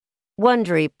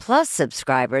Wondery Plus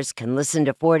subscribers can listen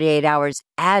to 48 Hours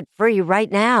ad-free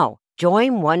right now.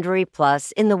 Join Wondery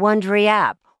Plus in the Wondery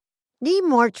app. Need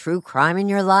more true crime in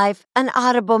your life? An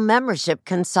Audible membership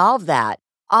can solve that.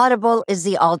 Audible is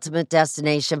the ultimate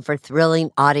destination for thrilling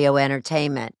audio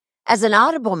entertainment. As an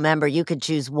Audible member, you can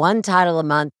choose one title a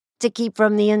month to keep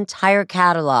from the entire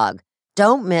catalog.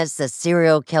 Don't miss The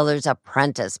Serial Killer's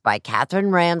Apprentice by Katherine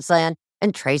Ramsland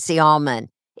and Tracy Ullman.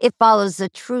 It follows the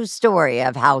true story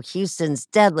of how Houston's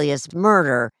deadliest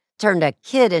murder turned a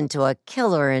kid into a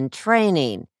killer in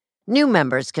training. New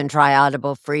members can try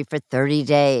Audible free for 30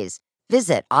 days.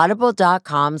 Visit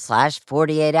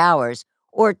audible.com/48 hours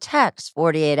or text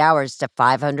 48 hours to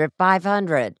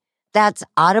 500-500. That's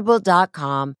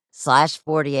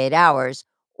audible.com/48 hours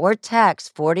or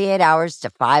text 48 hours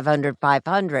to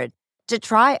 500-500 to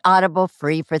try Audible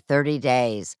free for 30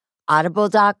 days.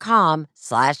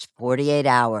 Audible.com/48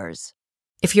 hours.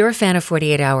 If you're a fan of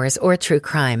 48 Hours or true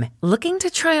crime, looking to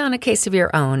try on a case of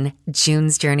your own,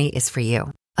 June's Journey is for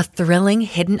you. A thrilling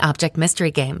hidden object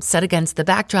mystery game set against the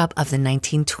backdrop of the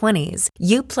 1920s.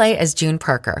 You play as June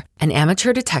Parker, an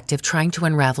amateur detective trying to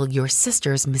unravel your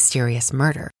sister's mysterious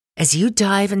murder. As you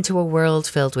dive into a world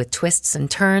filled with twists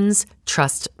and turns,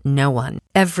 trust no one.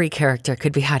 Every character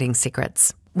could be hiding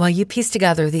secrets. While you piece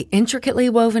together the intricately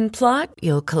woven plot,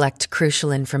 you'll collect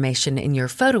crucial information in your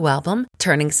photo album,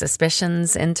 turning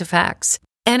suspicions into facts.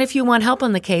 And if you want help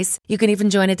on the case, you can even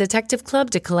join a detective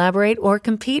club to collaborate or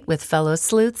compete with fellow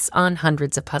sleuths on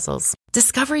hundreds of puzzles.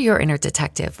 Discover your inner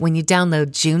detective when you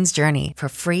download June's Journey for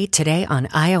free today on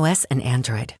iOS and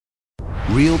Android.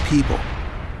 Real people,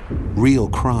 real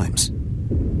crimes,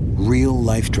 real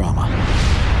life drama.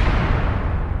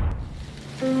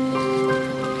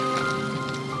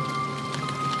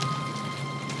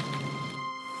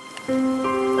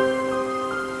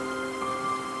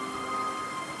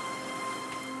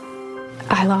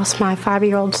 I lost my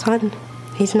 5-year-old son.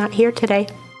 He's not here today.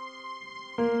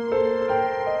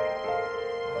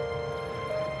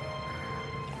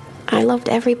 I loved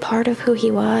every part of who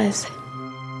he was.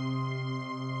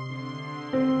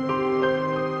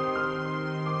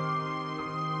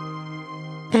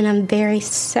 And I'm very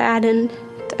saddened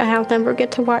that I'll never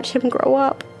get to watch him grow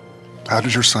up. How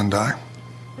did your son die?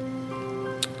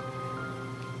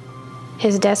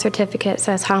 His death certificate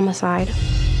says homicide.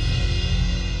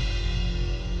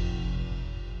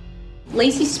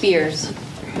 Lacey Spears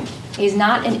is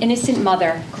not an innocent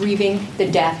mother grieving the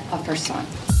death of her son.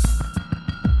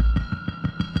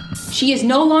 She is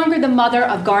no longer the mother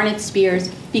of Garnet Spears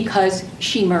because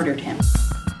she murdered him.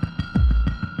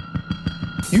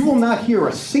 You will not hear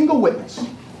a single witness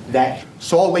that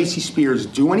saw Lacey Spears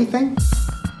do anything,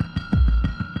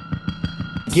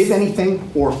 give anything,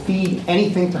 or feed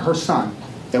anything to her son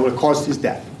that would have caused his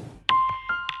death.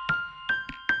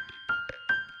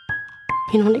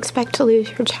 You don't expect to lose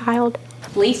your child.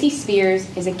 Lacey Spears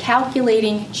is a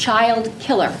calculating child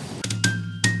killer.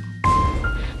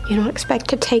 You don't expect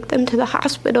to take them to the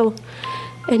hospital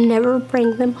and never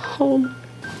bring them home.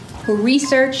 Who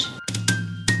researched,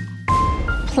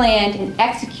 planned, and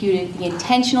executed the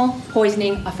intentional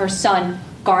poisoning of her son,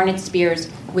 Garnet Spears,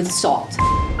 with salt.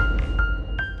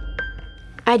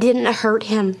 I didn't hurt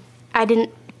him. I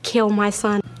didn't kill my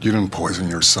son. You didn't poison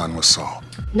your son with salt.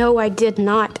 No, I did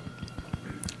not.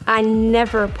 I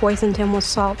never poisoned him with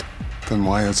salt. Then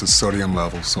why is his sodium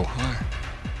level so high?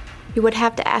 You would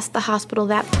have to ask the hospital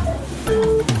that.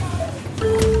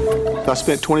 I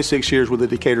spent 26 years with the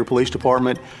Decatur Police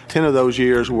Department. 10 of those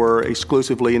years were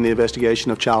exclusively in the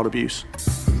investigation of child abuse.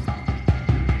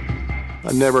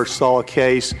 I never saw a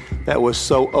case that was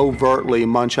so overtly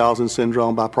Munchausen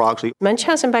syndrome by proxy.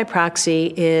 Munchausen by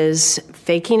proxy is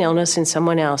faking illness in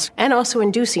someone else and also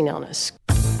inducing illness.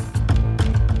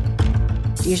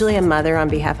 Usually a mother on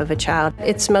behalf of a child.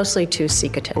 It's mostly to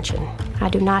seek attention. I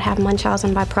do not have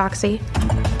Munchausen by proxy.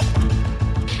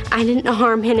 I didn't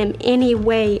harm him in any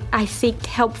way. I sought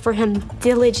help for him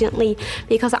diligently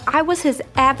because I was his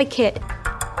advocate.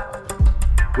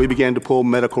 We began to pull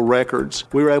medical records.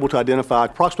 We were able to identify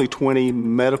approximately 20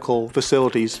 medical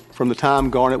facilities from the time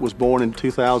Garnet was born in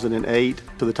 2008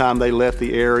 to the time they left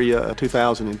the area in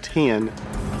 2010.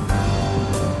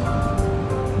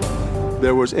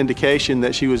 There was indication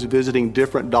that she was visiting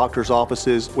different doctors'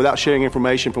 offices without sharing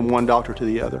information from one doctor to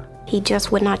the other. He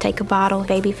just would not take a bottle of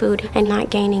baby food and not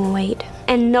gaining weight.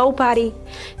 And nobody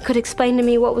could explain to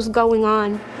me what was going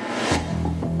on.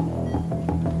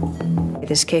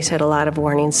 This case had a lot of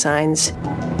warning signs.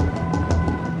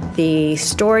 The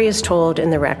story is told in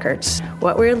the records.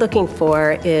 What we're looking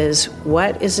for is,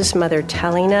 what is this mother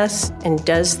telling us, and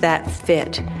does that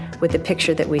fit with the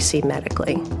picture that we see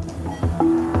medically?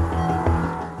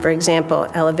 For example,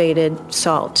 elevated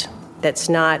salt that's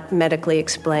not medically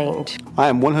explained. I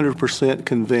am 100%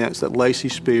 convinced that Lacey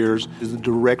Spears is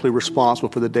directly responsible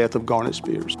for the death of Garnet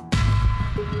Spears.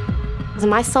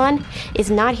 My son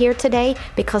is not here today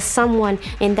because someone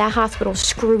in that hospital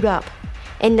screwed up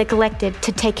and neglected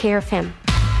to take care of him.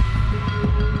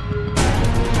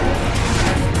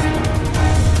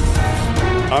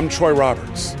 I'm Troy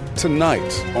Roberts.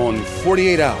 Tonight on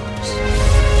 48 Hours,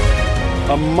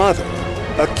 a mother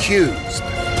accused.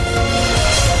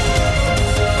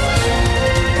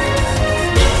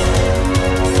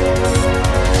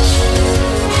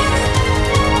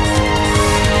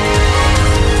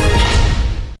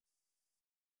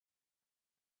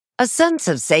 A sense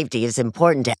of safety is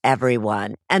important to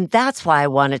everyone, and that's why I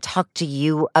want to talk to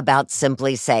you about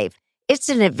SimpliSafe. It's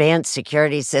an advanced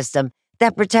security system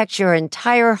that protects your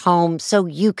entire home so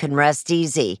you can rest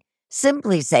easy.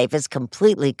 SimpliSafe is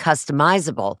completely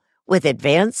customizable with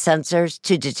advanced sensors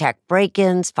to detect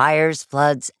break-ins, fires,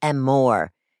 floods, and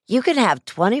more. You can have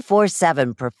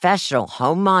 24/7 professional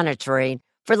home monitoring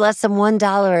for less than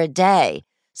 $1 a day.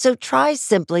 So try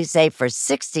SimpliSafe for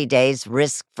 60 days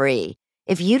risk-free.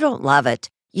 If you don't love it,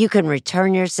 you can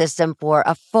return your system for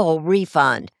a full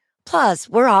refund. Plus,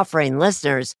 we're offering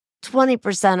listeners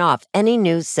 20% off any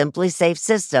new SimpliSafe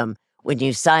system when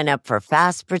you sign up for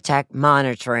Fast Protect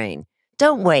monitoring.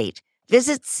 Don't wait.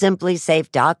 Visit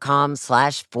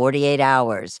SimpliSafe.com/48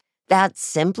 hours.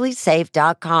 That's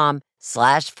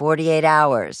SimpliSafe.com/48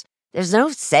 hours. There's no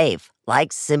safe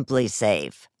like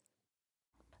SimpliSafe.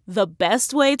 The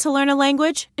best way to learn a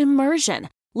language? Immersion.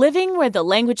 Living where the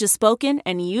language is spoken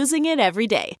and using it every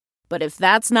day. But if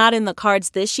that's not in the cards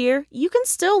this year, you can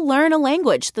still learn a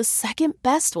language the second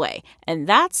best way, and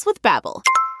that's with Babbel.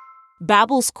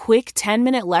 Babbel's quick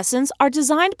 10-minute lessons are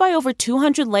designed by over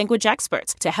 200 language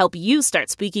experts to help you start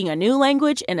speaking a new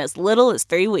language in as little as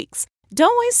 3 weeks.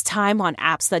 Don't waste time on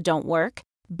apps that don't work.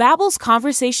 Babbel's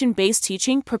conversation-based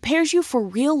teaching prepares you for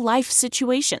real-life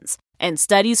situations. And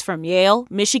studies from Yale,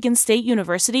 Michigan State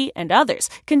University, and others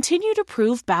continue to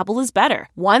prove Babbel is better.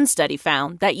 One study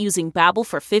found that using Babbel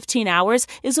for 15 hours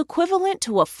is equivalent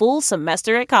to a full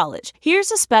semester at college.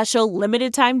 Here's a special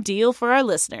limited-time deal for our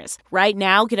listeners. Right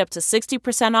now, get up to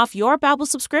 60% off your Babbel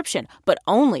subscription, but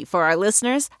only for our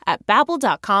listeners at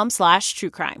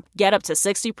Babbel.com/truecrime. Get up to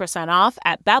 60% off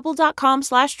at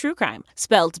Babbel.com/truecrime.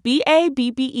 Spelled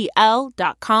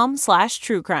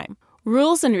BABBEL.com/truecrime.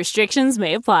 Rules and restrictions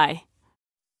may apply.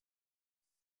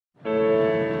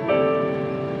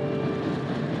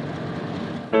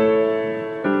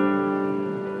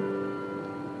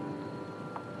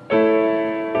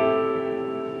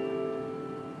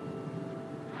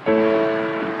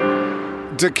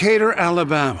 Decatur,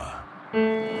 Alabama.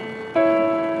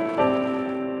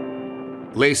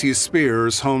 Lacey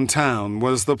Spears' hometown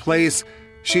was the place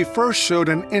she first showed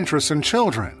an interest in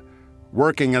children,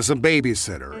 working as a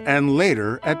babysitter and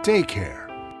later at daycare.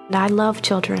 I love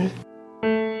children.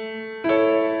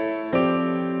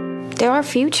 They're our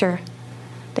future.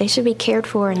 They should be cared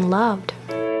for and loved.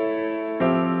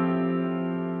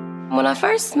 When I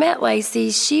first met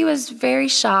Lacey, she was very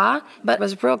shy, but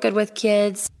was real good with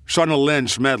kids. Shauna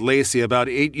Lynch met Lacey about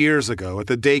 8 years ago at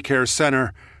the daycare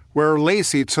center where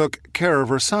Lacey took care of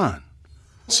her son.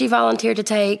 She volunteered to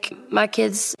take my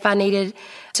kids if I needed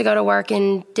to go to work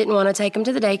and didn't want to take them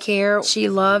to the daycare. She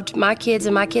loved my kids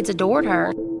and my kids adored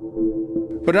her.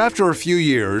 But after a few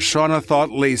years, Shauna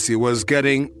thought Lacey was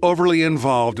getting overly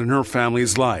involved in her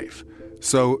family's life.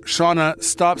 So Shauna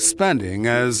stopped spending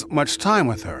as much time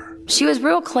with her. She was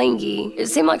real clingy. It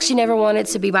seemed like she never wanted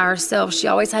to be by herself. She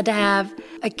always had to have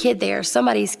a kid there,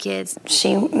 somebody's kids.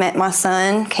 She met my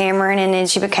son, Cameron, and then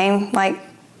she became like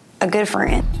a good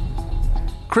friend.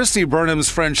 Christy Burnham's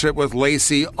friendship with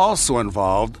Lacey also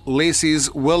involved Lacey's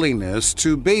willingness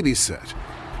to babysit.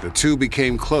 The two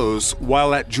became close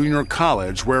while at junior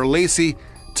college, where Lacey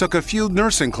took a few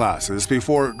nursing classes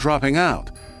before dropping out.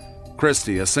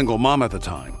 Christy, a single mom at the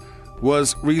time,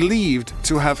 was relieved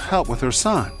to have help with her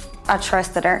son. I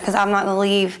trusted her because I'm not going to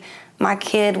leave my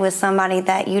kid with somebody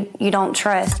that you don't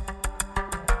trust.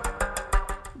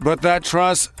 But that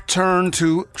trust turned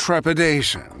to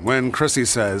trepidation when Chrissy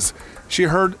says she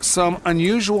heard some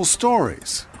unusual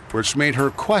stories, which made her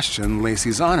question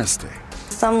Lacey's honesty.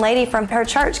 Some lady from her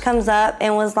church comes up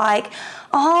and was like,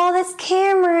 "Oh, that's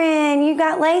Cameron. You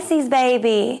got Lacey's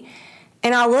baby."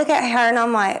 And I look at her and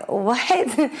I'm like, "What?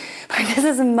 This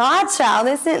is my child.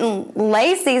 This isn't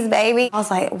Lacey's baby." I was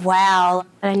like, wow.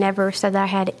 I never said that I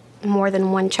had more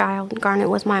than one child. Garnet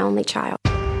was my only child.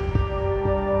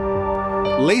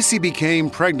 Lacey became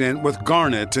pregnant with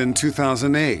Garnet in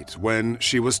 2008 when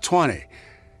she was 20.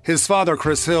 His father,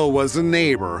 Chris Hill, was a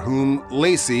neighbor whom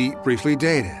Lacey briefly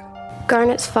dated.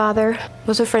 Garnett's father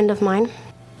was a friend of mine.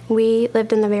 We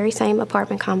lived in the very same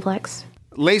apartment complex.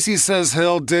 Lacey says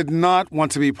Hill did not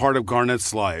want to be part of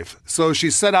Garnett's life, so she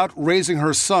set out raising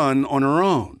her son on her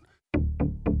own.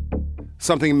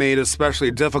 Something made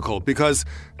especially difficult because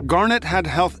Garnett had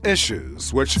health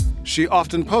issues, which she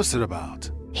often posted about.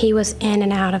 He was in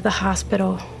and out of the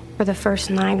hospital for the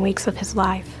first 9 weeks of his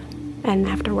life and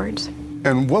afterwards.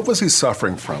 And what was he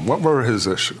suffering from? What were his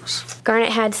issues?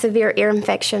 Garnett had severe ear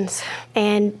infections,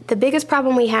 and the biggest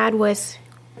problem we had was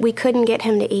we couldn't get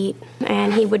him to eat,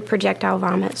 and he would projectile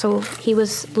vomit, so he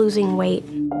was losing weight.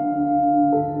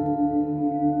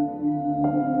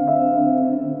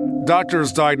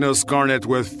 Doctors diagnosed Garnett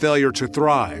with failure to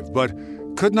thrive, but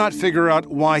could not figure out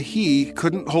why he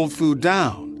couldn't hold food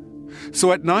down.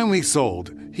 So at 9 weeks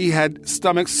old, he had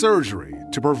stomach surgery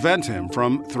to prevent him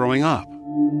from throwing up.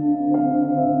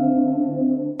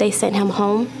 They sent him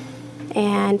home,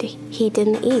 and he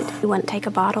didn't eat. He wouldn't take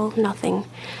a bottle, nothing.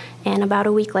 And about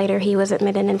a week later, he was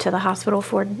admitted into the hospital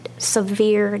for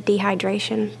severe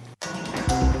dehydration.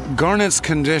 Garnett's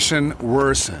condition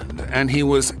worsened, and he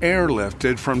was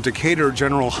airlifted from Decatur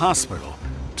General Hospital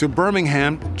to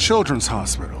Birmingham Children's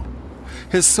Hospital.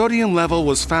 His sodium level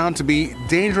was found to be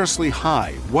dangerously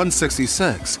high,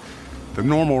 166. The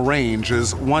normal range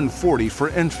is 140 for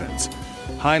infants.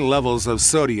 High levels of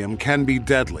sodium can be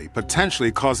deadly,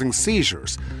 potentially causing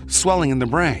seizures, swelling in the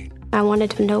brain. I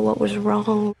wanted to know what was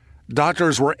wrong.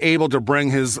 Doctors were able to bring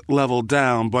his level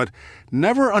down, but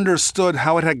never understood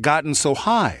how it had gotten so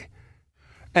high.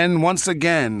 And once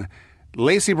again,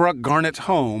 Lacey brought Garnett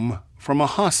home from a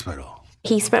hospital.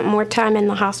 He spent more time in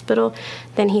the hospital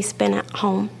than he spent at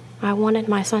home. I wanted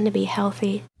my son to be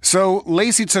healthy. So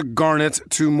Lacey took Garnett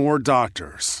to more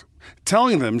doctors,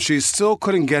 telling them she still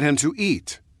couldn't get him to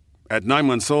eat. At 9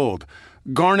 months old,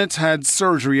 Garnett had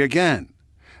surgery again,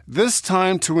 this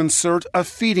time to insert a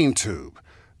feeding tube,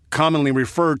 commonly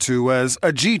referred to as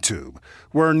a G-tube,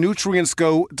 where nutrients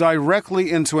go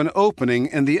directly into an opening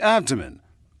in the abdomen,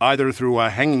 either through a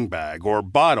hanging bag or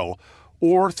bottle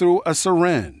or through a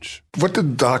syringe. What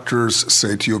did doctors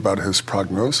say to you about his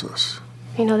prognosis?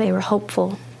 You know, they were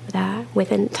hopeful that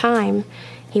within time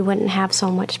he wouldn't have so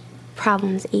much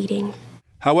problems eating.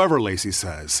 However, Lacey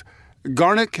says,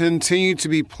 Garnett continued to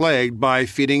be plagued by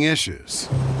feeding issues.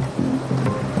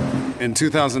 In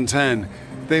 2010,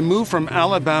 they moved from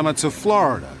Alabama to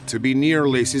Florida to be near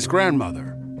Lacey's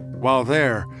grandmother. While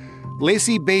there,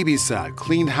 Lacey babysat,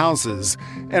 cleaned houses,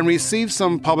 and received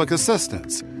some public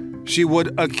assistance. She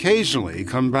would occasionally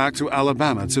come back to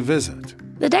Alabama to visit.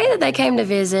 The day that they came to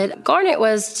visit, Garnett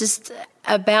was just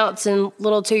a bouncing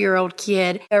little 2-year-old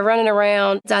kid running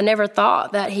around. I never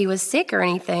thought that he was sick or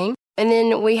anything. And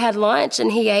then we had lunch,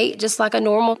 and he ate just like a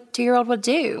normal 2-year-old would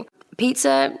do,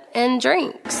 pizza and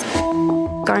drinks.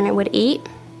 Garnett would eat,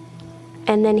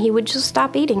 and then he would just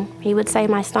stop eating. He would say,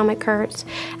 "My stomach hurts,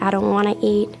 I don't want to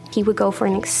eat." He would go for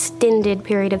an extended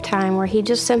period of time where he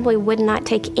just simply would not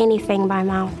take anything by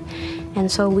mouth.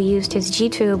 And so we used his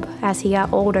G-tube as he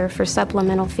got older for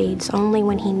supplemental feeds, only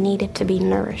when he needed to be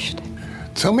nourished.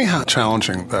 Tell me how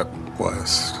challenging that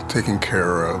was, taking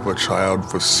care of a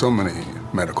child with so many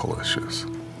medical issues.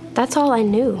 That's all I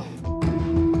knew.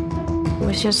 It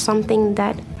was just something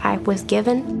that I was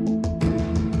given,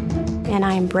 and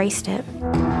I embraced it.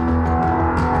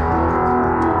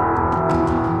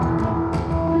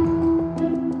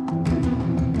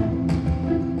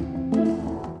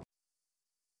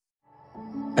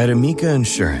 At Amica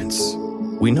Insurance,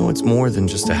 we know it's more than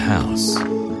just a house.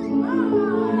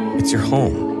 It's your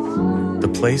home, the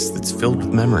place that's filled with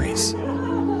memories.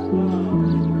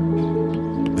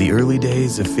 The early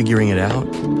days of figuring it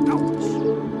out,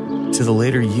 to the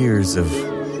later years of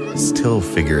still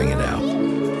figuring it out.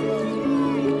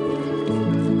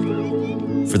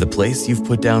 For the place you've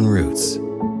put down roots,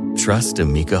 trust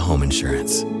Amica Home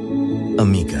Insurance.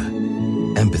 Amica,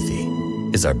 empathy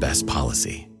is our best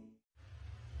policy.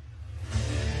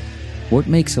 What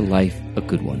makes a life a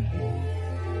good one?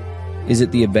 Is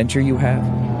it the adventure you have?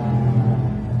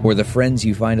 Or the friends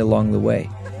you find along the way?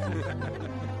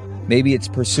 Maybe it's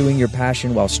pursuing your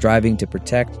passion while striving to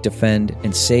protect, defend,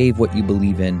 and save what you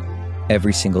believe in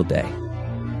every single day.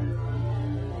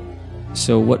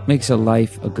 So what makes a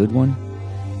life a good one?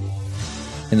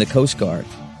 In the Coast Guard,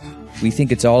 we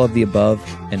think it's all of the above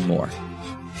and more.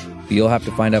 But you'll have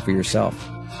to find out for yourself.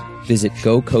 Visit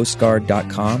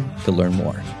gocoastguard.com to learn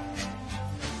more.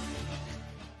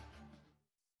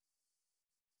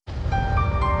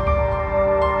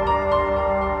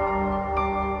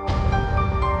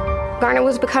 Garnett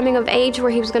was becoming of age where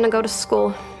he was going to go to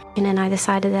school. And then I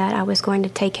decided that I was going to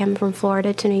take him from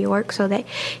Florida to New York so that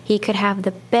he could have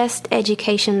the best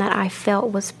education that I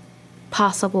felt was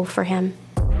possible for him.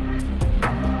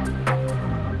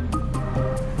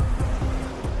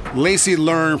 Lacey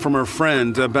learned from her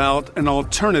friend about an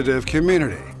alternative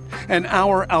community, an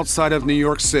hour outside of New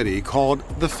York City called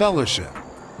The Fellowship.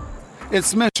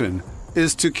 Its mission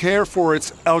is to care for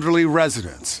its elderly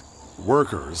residents.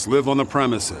 Workers live on the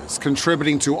premises,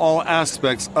 contributing to all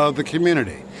aspects of the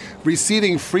community,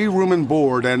 receiving free room and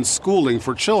board and schooling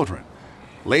for children.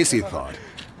 Lacey thought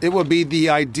it would be the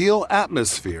ideal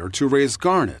atmosphere to raise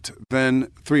Garnet, then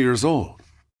 3 years old.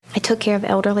 I took care of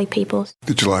elderly people.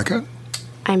 Did you like it?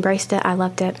 I embraced it. I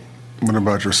loved it. What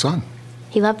about your son?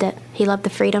 He loved it. He loved the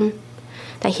freedom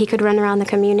that he could run around the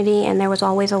community, and there was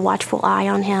always a watchful eye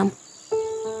on him.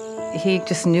 He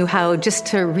just knew how just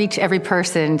to reach every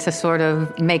person to sort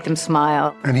of make them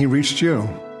smile. And he reached you?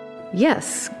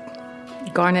 Yes.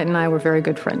 Garnet and I were very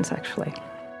good friends, actually.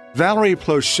 Valerie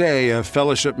Plochet, a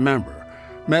Fellowship member,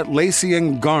 met Lacey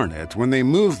and Garnet when they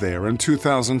moved there in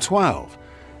 2012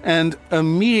 and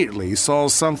immediately saw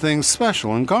something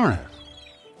special in Garnet.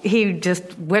 He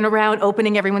just went around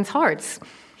opening everyone's hearts.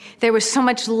 There was so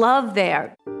much love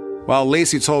there. While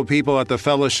Lacey told people at the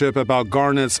Fellowship about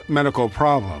Garnet's medical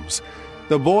problems,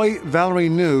 the boy Valerie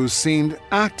knew seemed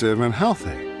active and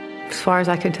healthy. As far as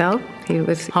I could tell, he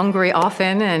was hungry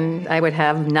often, and I would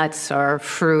have nuts or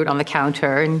fruit on the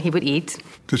counter, and he would eat.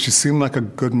 Did she seem like a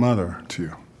good mother to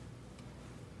you?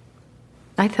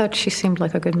 I thought she seemed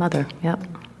like a good mother, yep.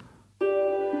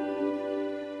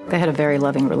 They had a very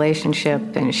loving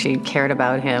relationship, and she cared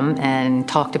about him and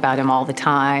talked about him all the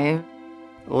time.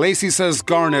 Lacey says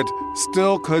Garnet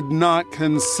still could not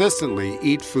consistently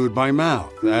eat food by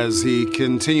mouth as he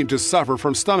continued to suffer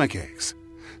from stomach aches.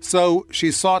 So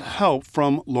she sought help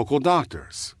from local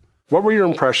doctors. What were your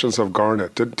impressions of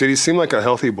Garnet? Did he seem like a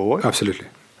healthy boy? Absolutely.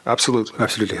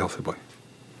 Absolutely healthy boy.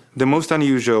 The most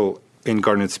unusual in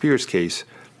Garnet Spears' case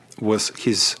was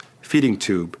his feeding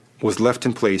tube was left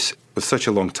in place for such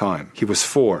a long time. He was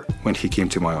 4 when he came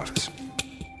to my office.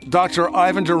 Dr.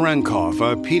 Ivan Durenkov,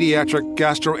 a pediatric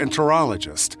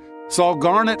gastroenterologist, saw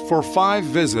Garnet for 5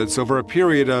 visits over a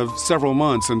period of several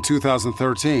months in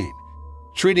 2013,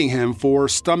 treating him for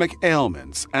stomach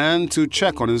ailments and to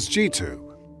check on his G-tube.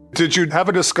 Did you have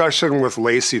a discussion with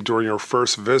Lacey during your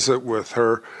first visit with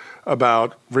her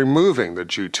about removing the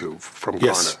G-tube from Garnet?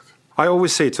 Yes. I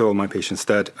always say to all my patients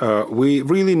that we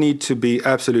really need to be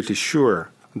absolutely sure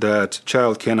that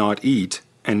child cannot eat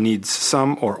and needs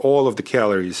some or all of the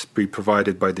calories be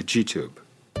provided by the G-tube.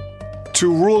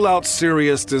 To rule out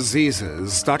serious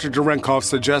diseases, Dr. Durenkov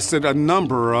suggested a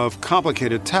number of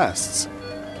complicated tests,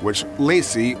 which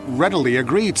Lacey readily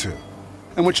agreed to,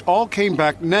 and which all came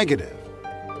back negative.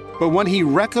 But when he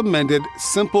recommended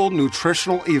simple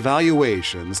nutritional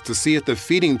evaluations to see if the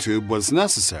feeding tube was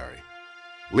necessary,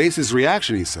 Lacey's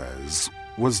reaction, he says,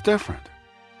 was different.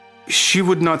 She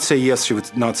would not say yes, she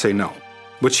would not say no,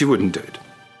 but she wouldn't do it.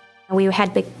 We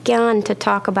had begun to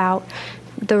talk about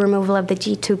the removal of the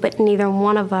G-tube, but neither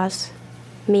one of us,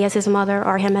 me as his mother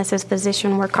or him as his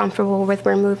physician, were comfortable with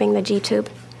removing the G-tube.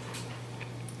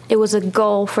 It was a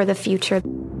goal for the future.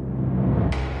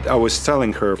 I was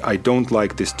telling her, I don't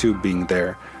like this tube being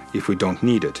there if we don't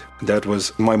need it. That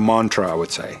was my mantra, I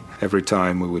would say, every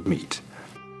time we would meet.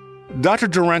 Dr.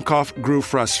 Durenkov grew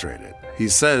frustrated. He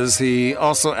says he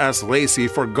also asked Lacey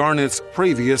for Garnet's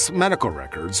previous medical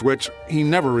records, which he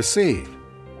never received.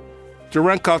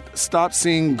 Durenkov stopped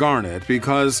seeing Garnet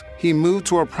because he moved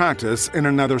to a practice in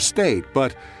another state,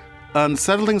 but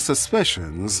unsettling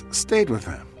suspicions stayed with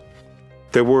him.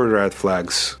 There were red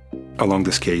flags along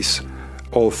this case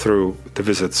all through the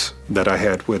visits that I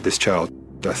had with this child.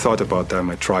 I thought about them.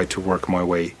 I tried to work my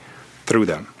way through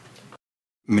them.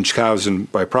 Munchausen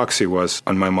by proxy was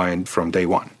on my mind from day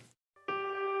one.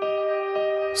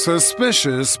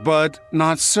 Suspicious, but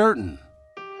not certain.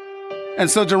 And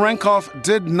so Durenkov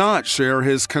did not share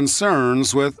his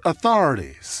concerns with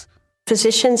authorities.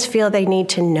 Physicians feel they need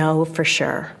to know for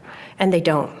sure, and they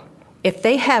don't. If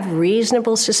they have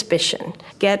reasonable suspicion,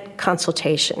 get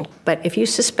consultation. But if you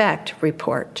suspect,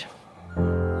 report.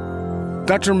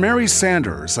 Dr. Mary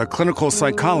Sanders, a clinical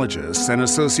psychologist and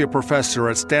associate professor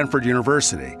at Stanford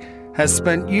University, has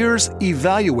spent years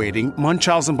evaluating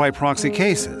Munchausen by proxy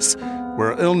cases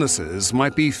where illnesses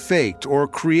might be faked or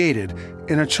created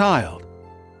in a child.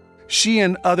 She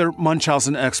and other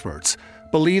Munchausen experts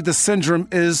believe the syndrome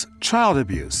is child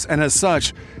abuse and, as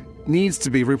such, needs to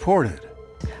be reported.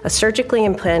 A surgically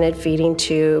implanted feeding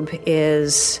tube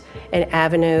is an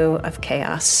avenue of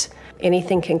chaos.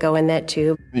 Anything can go in that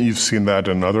tube. You've seen that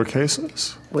in other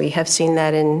cases? We have seen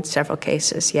that in several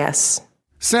cases, yes.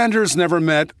 Sanders never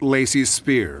met Lacey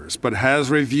Spears, but has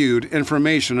reviewed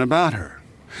information about her.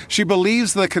 She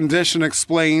believes the condition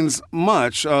explains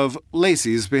much of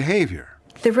Lacey's behavior.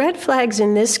 The red flags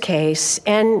in this case,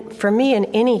 and for me in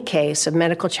any case of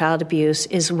medical child abuse,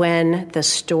 is when the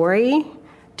story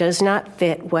does not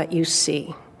fit what you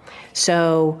see.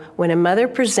 So when a mother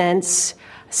presents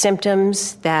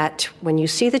symptoms that, when you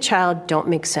see the child, don't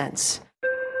make sense,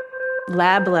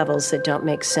 lab levels that don't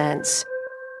make sense,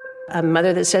 a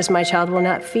mother that says, my child will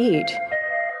not feed,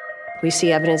 we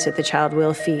see evidence that the child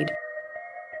will feed.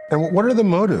 And what are the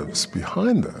motives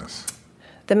behind this?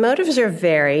 The motives are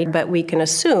varied, but we can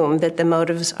assume that the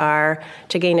motives are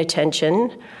to gain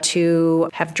attention, to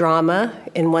have drama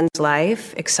in one's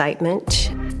life,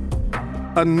 excitement.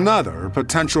 Another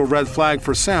potential red flag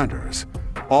for Sanders,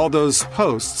 all those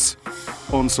posts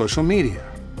on social media.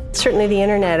 Certainly the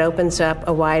internet opens up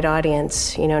a wide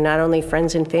audience, not only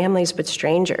friends and families, but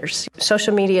strangers.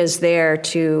 Social media is there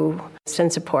to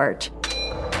send support.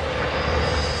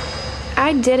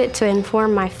 I did it to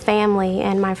inform my family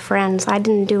and my friends. I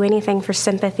didn't do anything for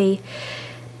sympathy,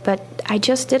 but I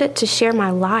just did it to share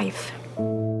my life,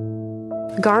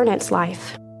 Garnett's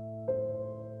life.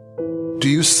 Do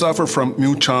you suffer from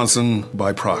Munchausen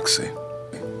by proxy?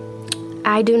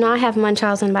 I do not have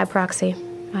Munchausen by proxy.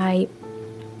 I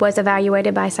was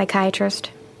evaluated by a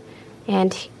psychiatrist,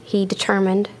 and he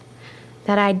determined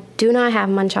that I do not have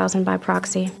Munchausen by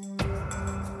proxy.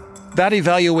 That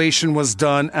evaluation was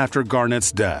done after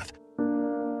Garnett's death.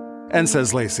 And,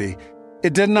 says Lacey,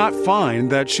 it did not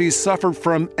find that she suffered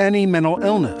from any mental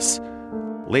illness.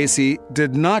 Lacey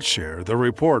did not share the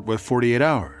report with 48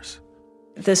 Hours.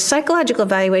 The psychological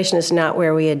evaluation is not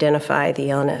where we identify the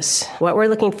illness. What we're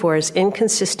looking for is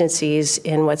inconsistencies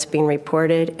in what's being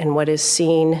reported and what is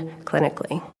seen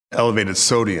clinically. Elevated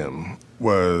sodium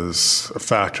was a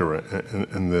factor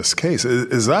in this case.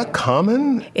 Is that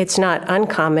common? It's not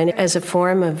uncommon as a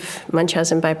form of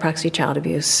Munchausen by proxy child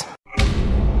abuse.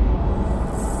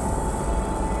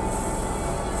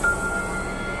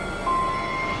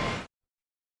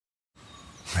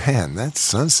 Man, that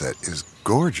sunset is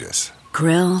gorgeous.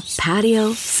 Grill,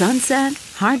 patio, sunset.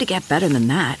 Hard to get better than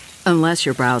that. Unless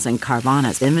you're browsing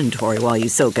Carvana's inventory while you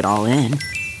soak it all in.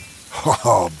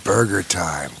 Oh, burger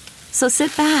time. So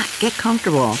sit back, get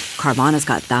comfortable. Carvana's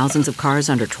got thousands of cars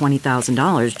under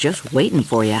 $20,000 just waiting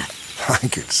for you. I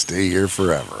could stay here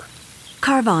forever.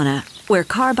 Carvana, where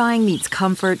car buying meets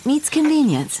comfort meets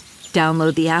convenience.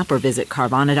 Download the app or visit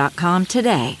Carvana.com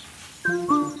today.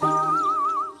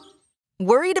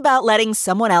 Worried about letting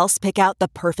someone else pick out the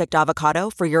perfect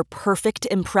avocado for your perfect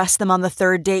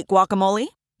impress-them-on-the-third-date guacamole?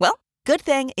 Well, good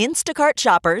thing Instacart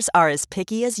shoppers are as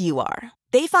picky as you are.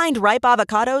 They find ripe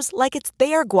avocados like it's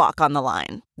their guac on the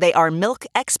line. They are milk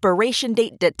expiration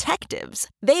date detectives.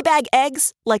 They bag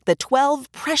eggs like the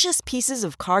 12 precious pieces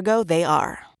of cargo they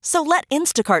are. So let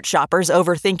Instacart shoppers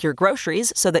overthink your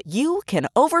groceries so that you can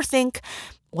overthink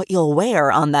what you'll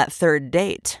wear on that third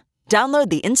date. Download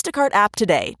the Instacart app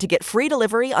today to get free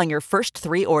delivery on your first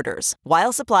 3 orders,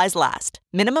 while supplies last.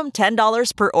 Minimum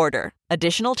 $10 per order.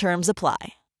 Additional terms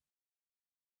apply.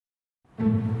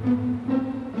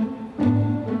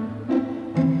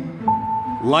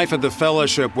 Life at the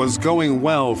fellowship was going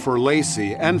well for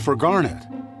Lacey and for Garnett,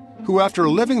 who after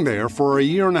living there for a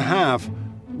year and a half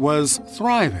was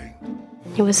thriving.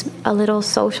 He was a little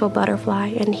social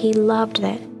butterfly, and he loved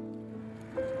that.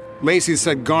 Lacey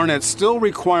said Garnett still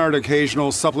required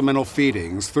occasional supplemental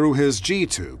feedings through his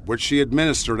G-tube, which she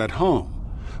administered at home,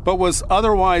 but was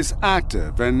otherwise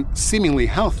active and seemingly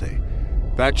healthy.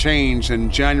 That changed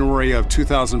in January of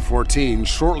 2014,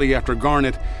 shortly after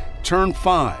Garnett turned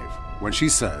 5, when she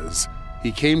says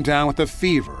he came down with a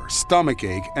fever,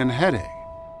 stomachache, and headache.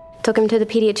 Took him to the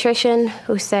pediatrician,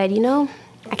 who said,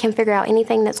 I can't figure out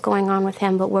anything that's going on with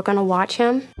him, but we're going to watch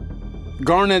him.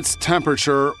 Garnett's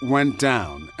temperature went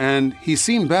down, and he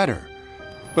seemed better.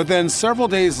 But then several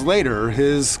days later,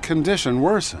 his condition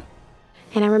worsened.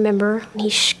 And I remember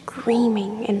he's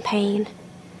screaming in pain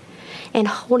and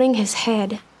holding his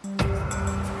head.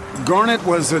 Garnett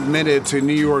was admitted to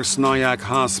New York's Nyack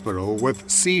Hospital with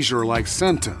seizure-like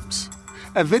symptoms.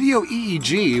 A video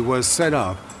EEG was set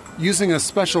up using a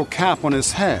special cap on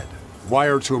his head,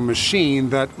 wired to a machine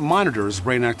that monitors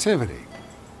brain activity.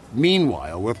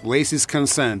 Meanwhile, with Lacey's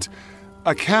consent,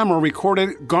 a camera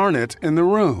recorded Garnett in the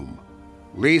room.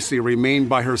 Lacey remained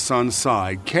by her son's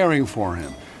side, caring for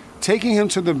him, taking him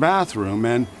to the bathroom,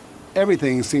 and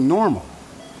everything seemed normal.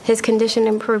 His condition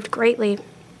improved greatly.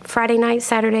 Friday night,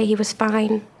 Saturday, he was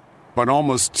fine. But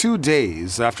almost 2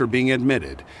 days after being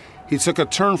admitted, he took a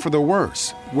turn for the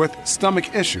worse with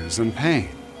stomach issues and pain.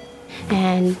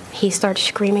 And he starts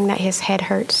screaming that his head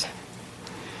hurts.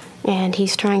 And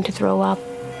he's trying to throw up.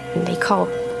 And they call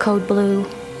code blue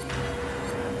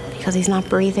because he's not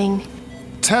breathing.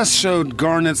 Tests showed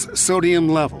Garnett's sodium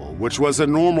level, which was a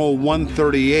normal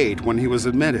 138 when he was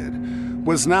admitted,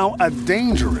 was now a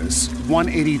dangerous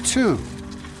 182,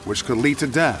 which could lead to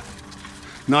death.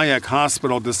 Nyack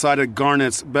Hospital decided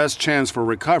Garnett's best chance for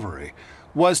recovery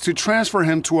was to transfer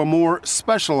him to a more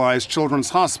specialized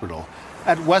children's hospital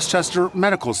at Westchester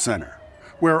Medical Center,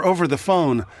 where over the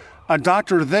phone, a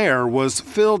doctor there was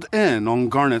filled in on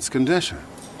Garnett's condition.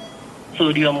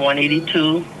 Sodium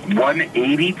 182.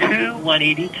 182?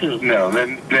 182. No,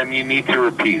 then you need to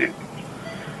repeat it.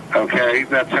 Okay?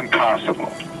 That's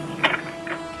impossible.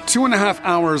 2.5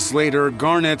 hours later,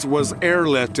 Garnett was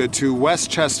airlifted to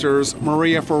Westchester's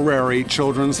Maria Ferrari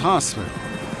Children's Hospital.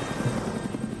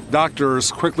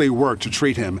 Doctors quickly worked to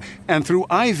treat him, and through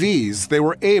IVs, they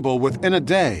were able, within a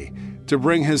day, to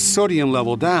bring his sodium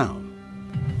level down.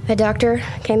 A doctor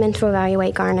came in to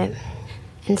evaluate Garnett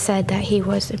and said that he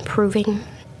was improving.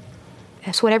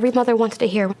 That's what every mother wants to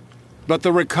hear. But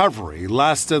the recovery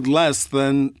lasted less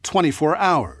than 24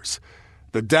 hours.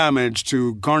 The damage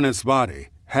to Garnett's body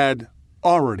had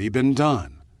already been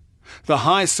done. The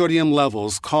high sodium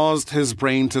levels caused his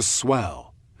brain to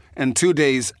swell. And 2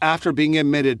 days after being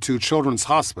admitted to Children's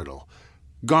Hospital,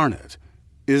 Garnett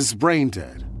is brain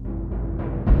dead,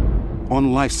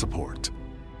 on life support.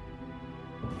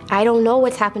 I don't know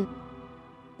what's happened.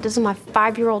 This is my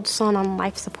 5-year-old son on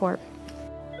life support.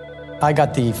 I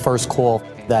got the first call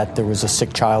that there was a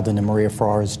sick child in the Maria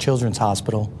Ferraris Children's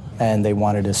Hospital, and they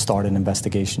wanted to start an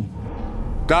investigation.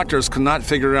 Doctors could not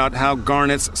figure out how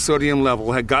Garnett's sodium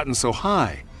level had gotten so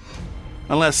high,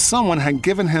 unless someone had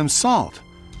given him salt.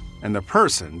 And the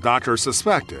person doctors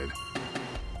suspected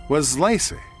was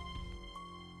Lacey.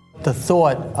 The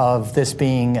thought of this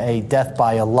being a death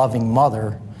by a loving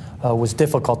mother was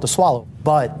difficult to swallow,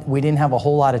 but we didn't have a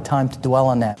whole lot of time to dwell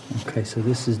on that. Okay, so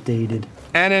this is dated.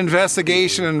 An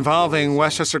investigation involving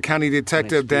Westchester County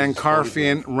Detective Dan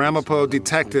Carfey and Ramapo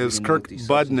detectives Kirk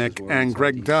Budnick and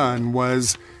Greg Dunn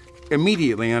was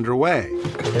immediately underway.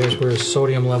 Okay, there's where his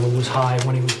sodium level was high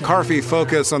when he was... Carfey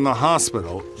focused on the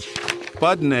hospital.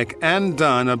 Budnick and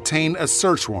Dunn obtained a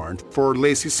search warrant for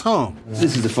Lacey's home.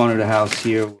 This is the front of the house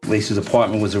here. Lacey's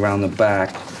apartment was around the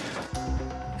back.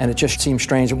 And it just seemed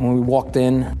strange that when we walked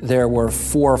in, there were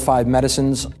 4 or 5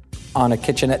 medicines on a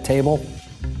kitchenette table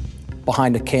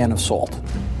behind a can of salt.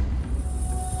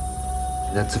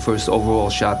 That's the first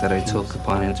overall shot that I took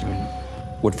upon entering.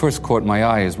 What first caught my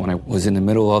eye is when I was in the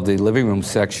middle of the living room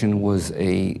section was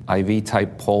a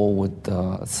IV-type pole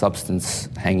with substance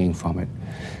hanging from it,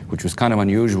 which was kind of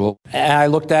unusual. And I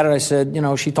looked at it, I said,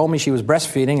 she told me she was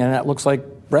breastfeeding, and it looks like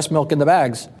breast milk in the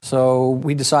bags. So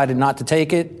we decided not to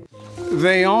take it.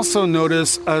 They also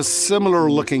noticed a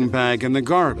similar-looking bag in the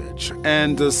garbage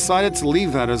and decided to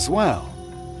leave that as well.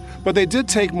 But they did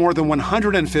take more than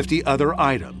 150 other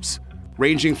items,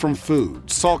 ranging from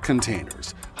food, salt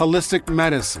containers, holistic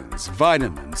medicines,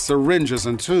 vitamins, syringes,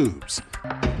 and tubes.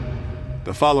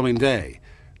 The following day,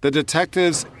 the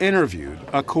detectives interviewed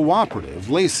a cooperative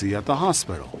Lacey at the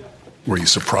hospital. Were you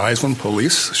surprised when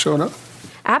police showed up?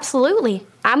 Absolutely.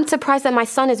 I'm surprised that my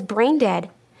son is brain dead.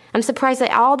 I'm surprised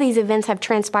that all these events have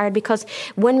transpired because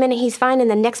one minute he's fine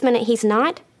and the next minute he's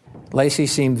not. Lacey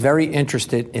seemed very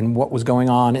interested in what was going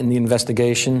on in the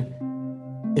investigation.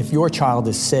 If your child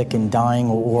is sick and dying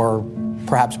or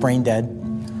perhaps brain dead,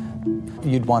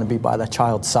 you'd want to be by that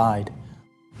child's side.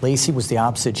 Lacey was the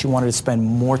opposite. She wanted to spend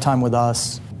more time with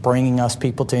us, bringing us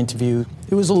people to interview.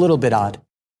 It was a little bit odd.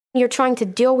 You're trying to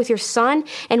deal with your son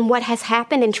and what has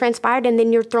happened and transpired, and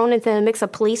then you're thrown into the mix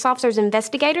of police officers,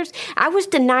 investigators. I was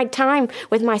denied time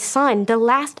with my son the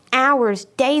last hours,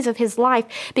 days of his life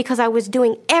because I was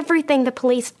doing everything the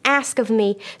police asked of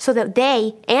me so that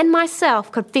they and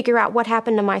myself could figure out what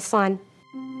happened to my son.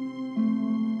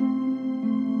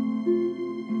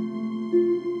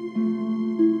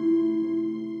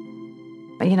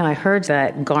 I heard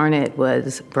that Garnett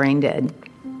was brain dead,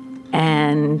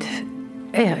 and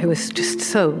it was just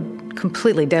so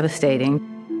completely devastating.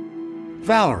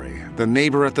 Valerie, the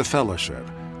neighbor at the fellowship,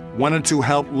 wanted to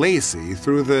help Lacey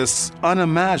through this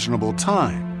unimaginable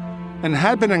time and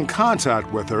had been in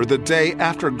contact with her the day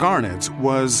after Garnett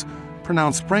was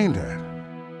pronounced brain dead.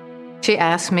 She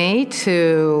asked me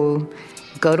to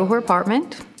go to her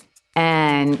apartment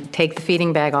and take the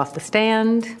feeding bag off the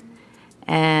stand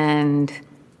and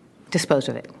dispose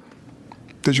of it.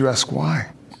 Did you ask why?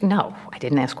 No, I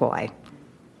didn't ask why.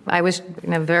 I was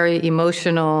in a very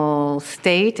emotional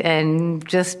state, and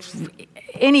just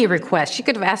any request, she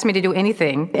could have asked me to do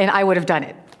anything, and I would have done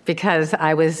it because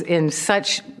I was in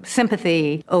such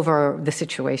sympathy over the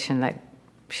situation that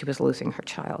she was losing her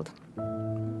child.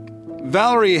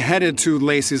 Valerie headed to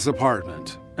Laci's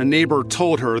apartment. A neighbor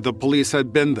told her the police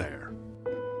had been there.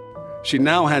 She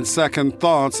now had second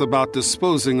thoughts about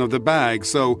disposing of the bag,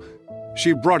 so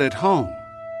she brought it home.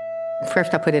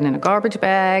 First, I put it in a garbage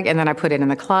bag, and then I put it in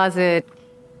the closet.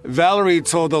 Valerie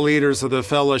told the leaders of the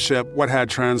fellowship what had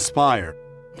transpired.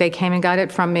 They came and got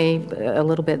it from me a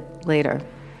little bit later.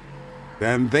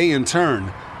 And they, in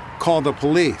turn, called the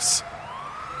police.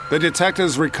 The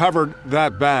detectives recovered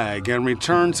that bag and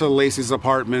returned to Laci's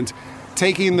apartment,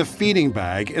 taking the feeding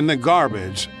bag in the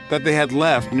garbage that they had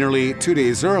left nearly 2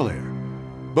 days earlier.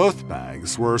 Both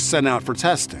bags were sent out for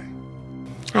testing.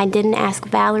 I didn't ask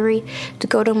Valerie to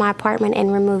go to my apartment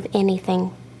and remove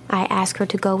anything. I asked her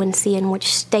to go and see in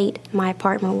which state my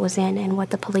apartment was in and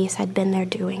what the police had been there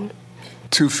doing.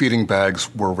 2 feeding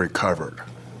bags were recovered.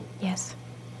 Yes.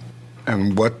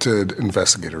 And what did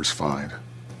investigators find?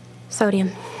 Sodium.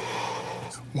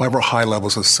 Why were high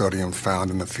levels of sodium found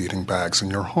in the feeding bags in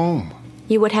your home?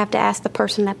 You would have to ask the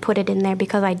person that put it in there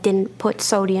because I didn't put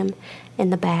sodium in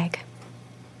the bag.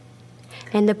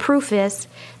 And the proof is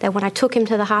that when I took him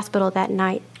to the hospital that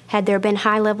night, had there been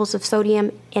high levels of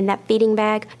sodium in that feeding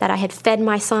bag that I had fed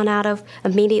my son out of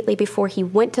immediately before he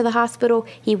went to the hospital,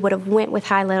 he would have went with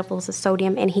high levels of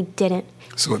sodium, and he didn't.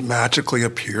 So it magically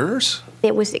appears?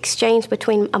 It was exchanged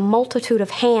between a multitude of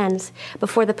hands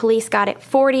before the police got it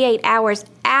 48 hours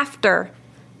after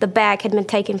the bag had been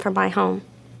taken from my home.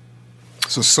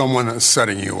 So someone is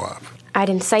setting you up? I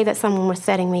didn't say that someone was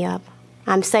setting me up.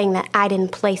 I'm saying that I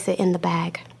didn't place it in the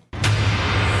bag.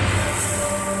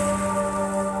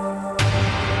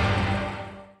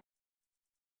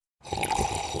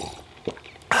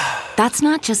 That's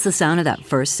not just the sound of that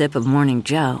first sip of Morning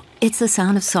Joe. It's the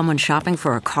sound of someone shopping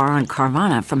for a car on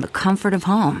Carvana from the comfort of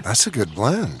home. That's a good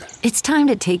blend. It's time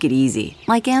to take it easy,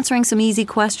 like answering some easy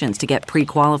questions to get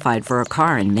pre-qualified for a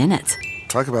car in minutes.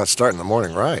 Talk about starting the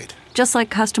morning right. Just like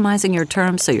customizing your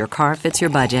terms so your car fits your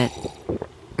budget.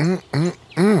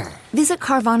 Visit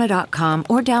Carvana.com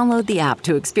or download the app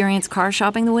to experience car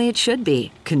shopping the way it should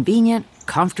be. Convenient,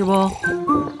 comfortable.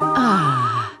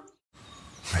 Ah.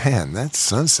 Man, that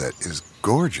sunset is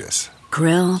gorgeous.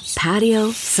 Grill,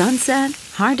 patio, sunset.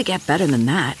 Hard to get better than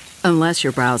that. Unless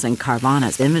you're browsing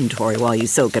Carvana's inventory while you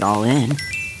soak it all in.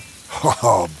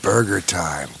 Oh, burger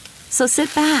time. So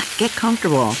sit back, get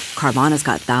comfortable. Carvana's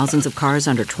got thousands of cars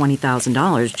under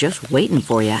 $20,000 just waiting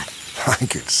for you. I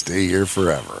could stay here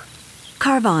forever.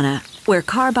 Carvana, where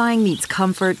car buying meets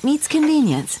comfort meets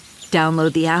convenience.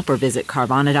 Download the app or visit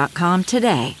Carvana.com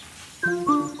today.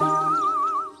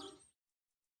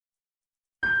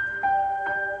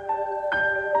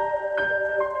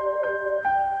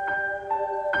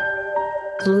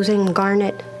 Losing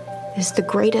Garnet is the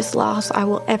greatest loss I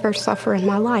will ever suffer in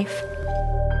my life.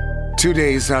 2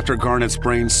 days after Garnet's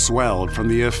brain swelled from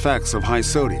the effects of high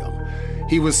sodium,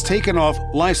 he was taken off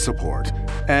life support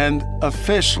and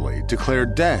officially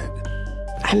declared dead.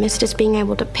 I miss just being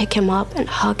able to pick him up and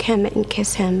hug him and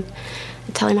kiss him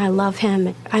and tell him I love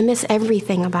him. I miss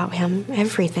everything about him,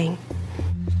 everything.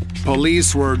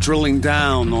 Police were drilling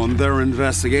down on their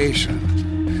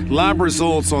investigation. Lab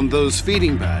results on those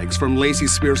feeding bags from Laci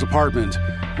Spears' apartment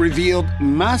revealed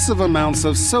massive amounts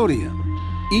of sodium.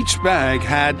 Each bag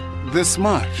had this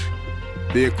much,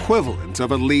 the equivalent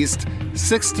of at least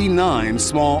 69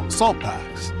 small salt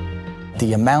packs.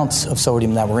 The amounts of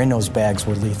sodium that were in those bags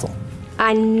were lethal.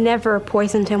 I never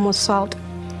poisoned him with salt.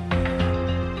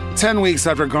 10 weeks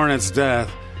after Garnet's death,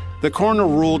 the coroner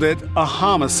ruled it a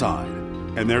homicide,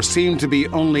 and there seemed to be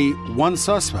only one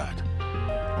suspect,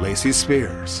 Laci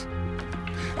Spears.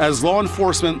 As law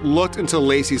enforcement looked into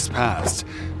Laci's past,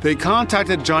 they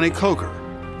contacted Johnny Coker,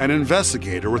 an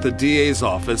investigator with the DA's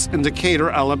office in Decatur,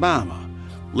 Alabama,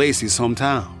 Laci's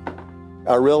hometown.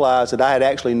 I realized that I had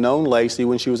actually known Laci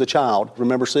when she was a child. I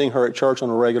remember seeing her at church on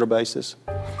a regular basis.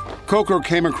 Coker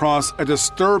came across a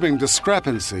disturbing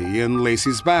discrepancy in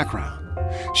Laci's background.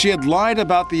 She had lied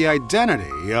about the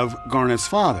identity of Garnet's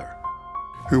father.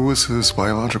 Who was his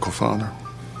biological father?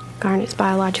 Garnet's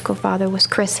biological father was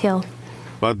Chris Hill.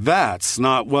 But that's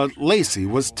not what Laci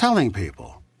was telling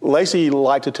people. Laci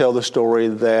liked to tell the story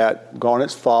that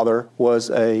Garnet's father was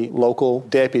a local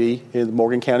deputy in the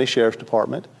Morgan County Sheriff's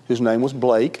Department, whose name was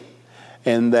Blake,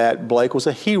 and that Blake was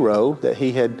a hero, that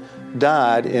he had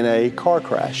died in a car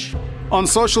crash. On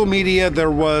social media,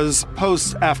 there was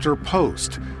post after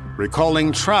post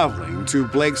recalling traveling to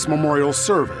Blake's memorial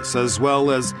service, as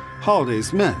well as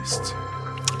holidays missed.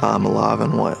 I'm alive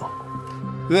and well.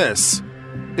 This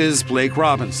is Blake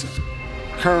Robinson,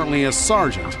 currently a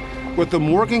sergeant with the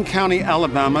Morgan County,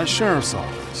 Alabama Sheriff's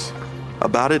Office.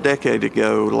 About a decade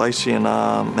ago, Lacey and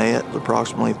I met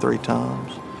approximately 3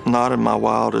 times. Not in my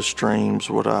wildest dreams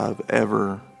would I have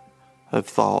ever have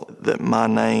thought that my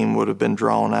name would have been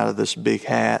drawn out of this big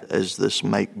hat as this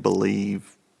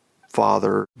make-believe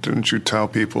father. Didn't you tell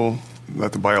people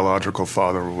that the biological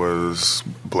father was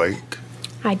Blake?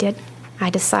 I did. I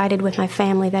decided with my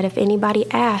family that if anybody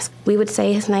asked, we would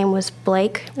say his name was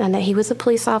Blake and that he was a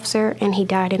police officer and he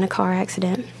died in a car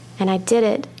accident. And I did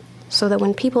it so that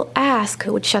when people ask,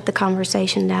 it would shut the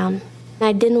conversation down.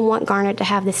 I didn't want Garnet to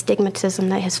have the stigmatism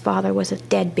that his father was a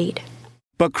deadbeat.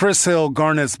 But Chris Hill,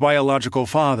 Garnet's biological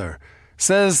father,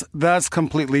 says that's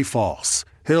completely false.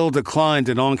 Hill declined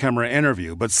an on-camera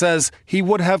interview, but says he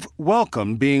would have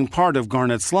welcomed being part of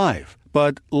Garnet's life.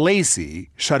 But Lacey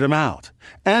shut him out.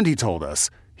 And he told us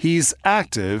he's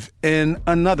active in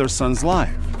another son's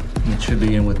life. It should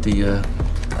begin with the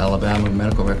Alabama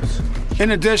medical records.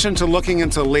 In addition to looking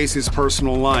into Lacey's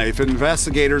personal life,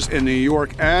 investigators in New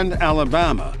York and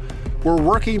Alabama were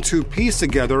working to piece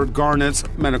together Garnet's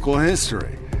medical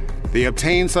history. They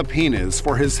obtained subpoenas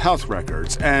for his health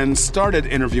records and started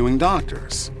interviewing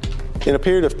doctors. In a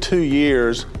period of 2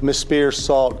 years, Ms. Spears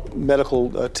sought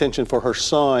medical attention for her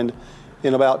son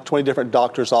in about 20 different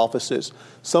doctors' offices.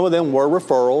 Some of them were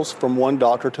referrals from one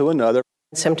doctor to another.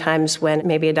 Sometimes when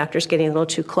maybe a doctor's getting a little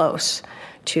too close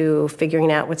to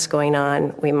figuring out what's going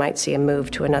on, we might see a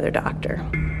move to another doctor.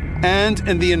 And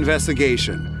in the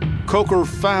investigation, Coker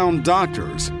found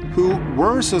doctors who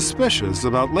were suspicious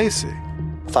about Lacey.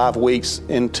 5 weeks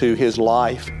into his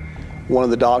life, one of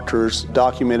the doctors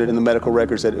documented in the medical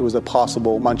records that it was a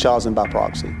possible Munchausen by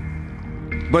proxy.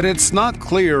 But it's not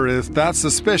clear if that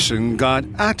suspicion got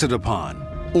acted upon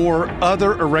or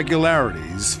other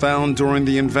irregularities found during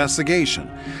the investigation,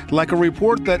 like a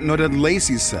report that noted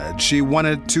Lacey said she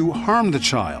wanted to harm the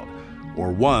child,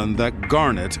 or one that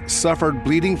Garnet suffered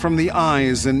bleeding from the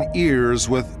eyes and ears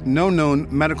with no known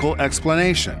medical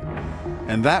explanation.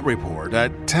 And that report,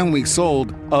 at 10 weeks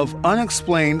old, of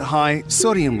unexplained high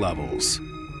sodium levels.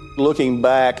 Looking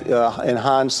back in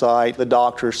hindsight, the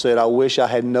doctor said, I wish I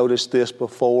had noticed this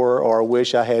before, or I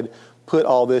wish I had put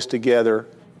all this together.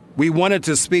 We wanted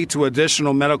to speak to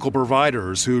additional medical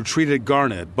providers who treated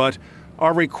Garnet, but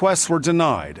our requests were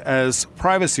denied as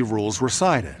privacy rules were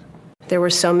cited. There were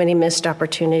so many missed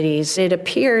opportunities. It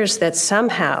appears that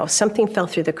somehow something fell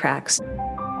through the cracks.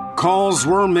 Calls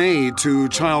were made to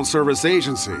child service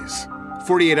agencies.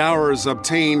 48 Hours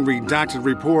obtained redacted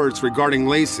reports regarding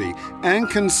Lacey and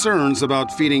concerns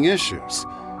about feeding issues,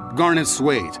 Garnet's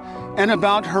weight, and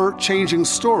about her changing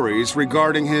stories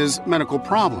regarding his medical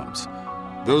problems.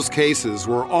 Those cases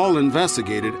were all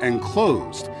investigated and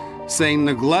closed, saying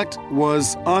neglect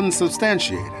was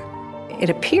unsubstantiated. It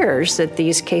appears that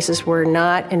these cases were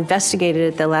not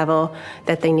investigated at the level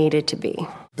that they needed to be.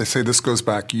 They say this goes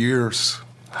back years,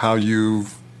 how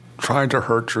you've tried to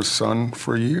hurt your son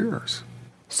for years.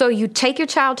 So you take your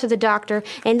child to the doctor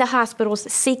and the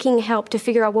hospitals seeking help to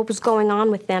figure out what was going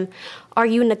on with them, or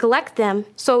you neglect them,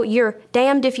 so you're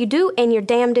damned if you do and you're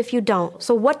damned if you don't.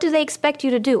 So what do they expect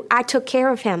you to do? I took care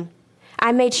of him.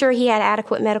 I made sure he had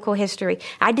adequate medical history.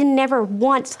 I didn't never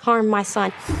once harm my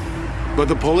son. But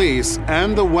the police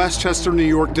and the Westchester, New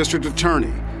York District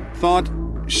Attorney thought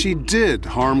she did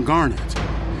harm Garnet.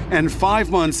 And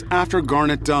 5 months after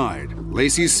Garnet died,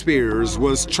 Lacey Spears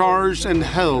was charged and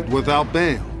held without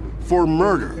bail for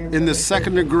murder in the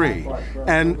second degree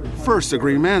and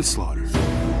first-degree manslaughter.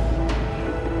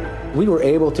 We were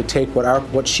able to take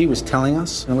what she was telling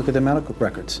us and look at the medical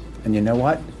records. And you know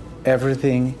what?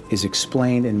 Everything is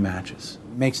explained and matches.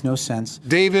 It makes no sense.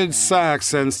 David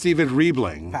Sachs and Stephen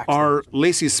Riebling are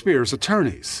Lacey Spears'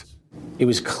 attorneys. It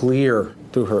was clear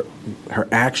through her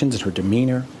actions and her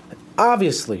demeanor.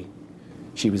 Obviously,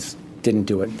 she didn't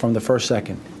do it from the first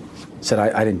second. Said,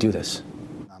 I didn't do this.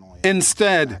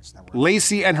 Instead,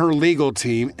 Lacey and her legal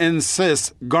team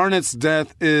insist Garnet's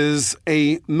death is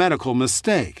a medical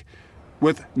mistake,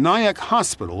 with Nyack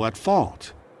Hospital at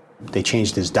fault. They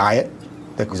changed his diet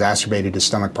that exacerbated his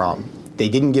stomach problem. They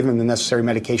didn't give him the necessary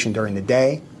medication during the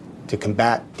day to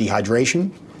combat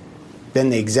dehydration. Then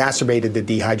they exacerbated the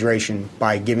dehydration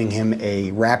by giving him a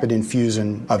rapid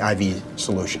infusion of IV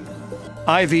solution.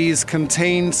 IVs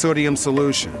contain sodium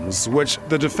solutions, which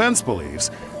the defense believes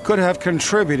could have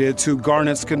contributed to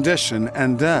Garnet's condition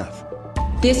and death.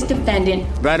 This defendant.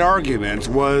 That argument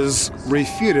was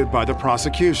refuted by the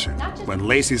prosecution. When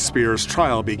Lacey Spears'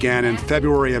 trial began in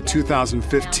February of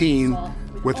 2015,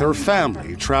 with her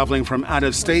family traveling from out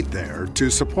of state there to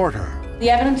support her. The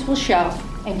evidence will show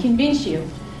and convince you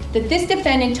that this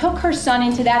defendant took her son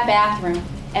into that bathroom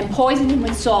and poisoned him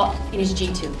with salt in his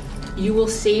G-tube. You will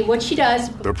see what she does.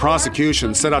 The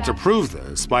prosecution set out to prove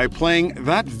this by playing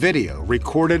that video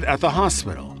recorded at the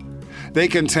hospital. They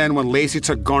contend when Laci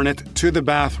took Garnett to the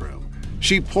bathroom,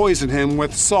 she poisoned him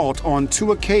with salt on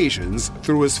 2 occasions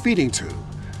through his feeding tube,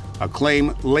 a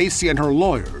claim Laci and her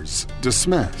lawyers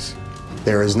dismiss.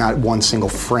 There is not one single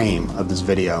frame of this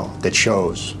video that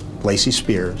shows Laci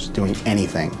Spears doing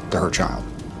anything to her child.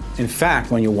 In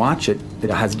fact, when you watch it, it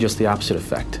has just the opposite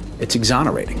effect. It's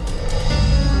exonerating.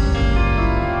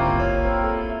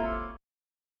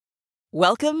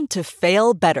 Welcome to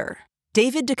Fail Better,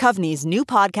 David Duchovny's new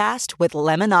podcast with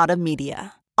Lemonada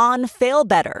Media. On Fail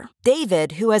Better,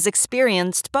 David, who has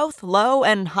experienced both low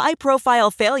and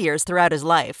high-profile failures throughout his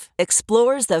life,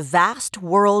 explores the vast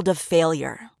world of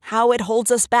failure, how it holds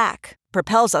us back,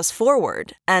 propels us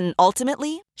forward, and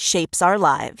ultimately shapes our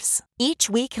lives. Each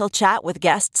week he'll chat with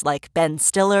guests like Ben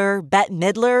Stiller, Bette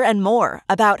Midler, and more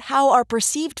about how our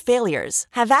perceived failures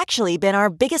have actually been our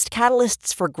biggest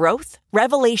catalysts for growth,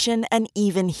 revelation, and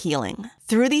even healing.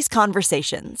 Through these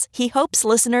conversations, he hopes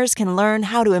listeners can learn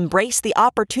how to embrace the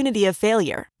opportunity of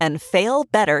failure and fail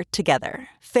better together.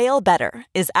 Fail Better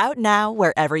is out now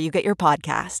wherever you get your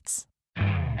podcasts.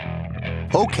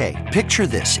 Okay, picture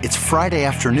this. It's Friday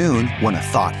afternoon when a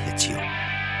thought hits you.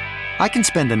 I can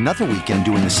spend another weekend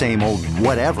doing the same old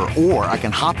whatever, or I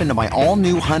can hop into my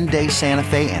all-new Hyundai Santa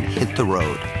Fe and hit the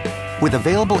road. With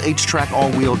available H-Track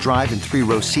all-wheel drive and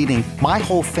 3-row seating, my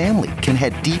whole family can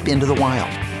head deep into the wild.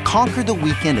 Conquer the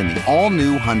weekend in the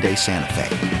all-new Hyundai Santa Fe.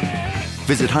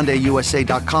 Visit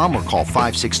HyundaiUSA.com or call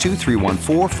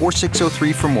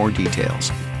 562-314-4603 for more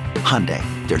details. Hyundai,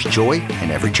 there's joy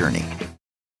in every journey.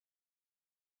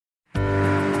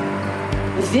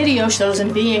 The video shows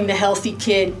him being the healthy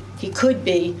kid he could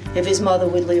be if his mother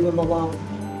would leave him alone.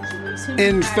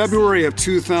 In February of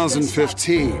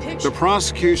 2015, the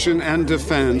prosecution and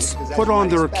defense put on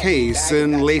their case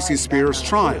in Laci Spears'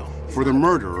 trial for the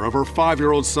murder of her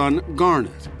 5-year-old son,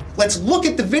 Garnett. Let's look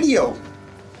at the video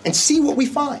and see what we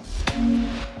find.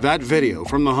 That video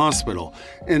from the hospital,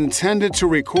 intended to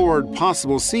record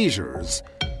possible seizures,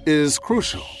 is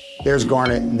crucial. There's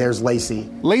Garnett and there's Laci.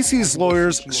 Laci's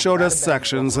lawyers showed us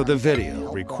sections of the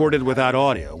video recorded without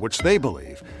audio, which they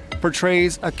believe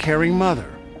portrays a caring mother.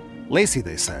 Laci,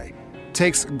 they say,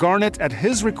 takes Garnett at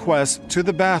his request to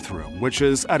the bathroom, which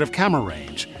is out of camera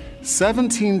range,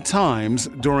 17 times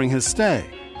during his stay,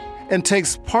 and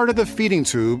takes part of the feeding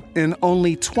tube in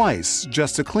only twice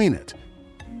just to clean it.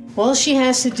 All she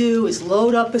has to do is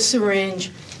load up a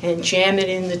syringe and jam it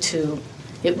in the tube.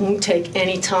 It won't take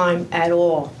any time at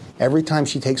all. Every time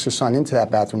she takes her son into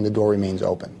that bathroom, the door remains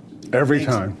open. Every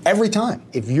time? Every time.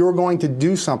 If you're going to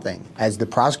do something, as the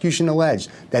prosecution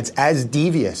alleged, that's as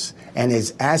devious and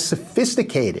is as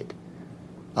sophisticated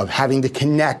of having to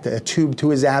connect a tube to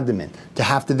his abdomen, to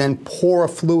have to then pour a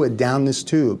fluid down this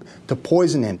tube to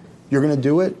poison him, you're going to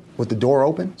do it with the door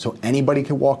open so anybody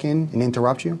can walk in and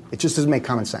interrupt you? It just doesn't make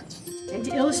common sense. And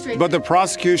to illustrate But the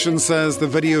prosecution says the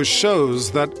video shows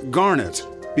that Garnett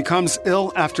becomes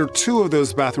ill after 2 of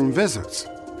those bathroom visits.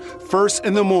 First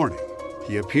in the morning,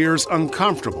 he appears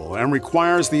uncomfortable and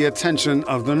requires the attention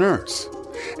of the nurse.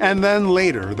 And then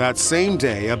later that same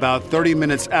day, about 30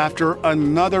 minutes after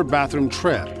another bathroom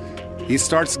trip, he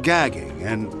starts gagging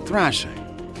and thrashing.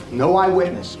 No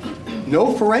eyewitness,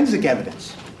 no forensic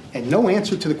evidence, and no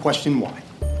answer to the question why.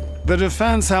 The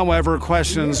defense, however,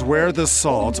 questions where the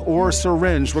salt or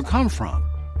syringe would come from.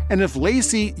 And if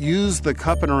Laci used the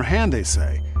cup in her hand, they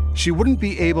say, she wouldn't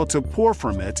be able to pour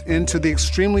from it into the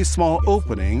extremely small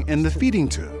opening in the feeding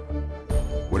tube.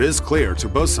 What is clear to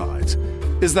both sides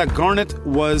is that Garnett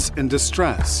was in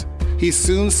distress. He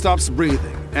soon stops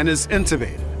breathing and is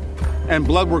intubated. And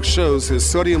blood work shows his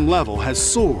sodium level has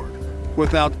soared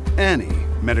without any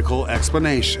medical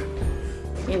explanation.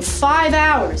 in 5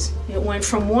 hours, it went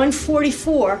from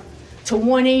 144 to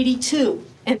 182.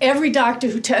 And every doctor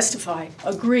who testified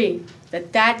agreed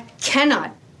that that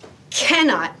cannot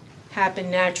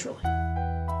happen naturally.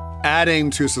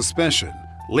 Adding to suspicion,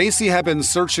 Laci had been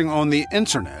searching on the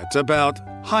internet about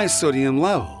high sodium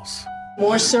levels.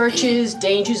 More searches,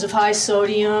 dangers of high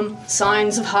sodium,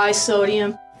 signs of high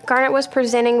sodium. Garnett was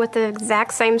presenting with the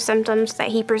exact same symptoms that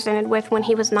he presented with when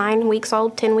he was 9 weeks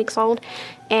old, 10 weeks old,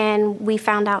 and we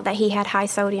found out that he had high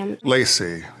sodium.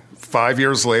 Laci, 5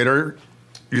 years later,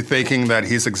 you're thinking that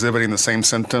he's exhibiting the same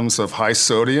symptoms of high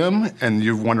sodium and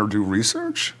you want to do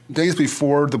research? Days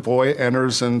before the boy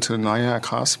enters into Nyack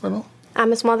Hospital? I'm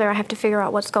his mother. I have to figure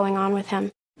out what's going on with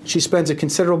him. She spends a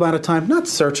considerable amount of time not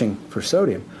searching for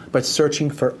sodium, but searching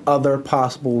for other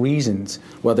possible reasons,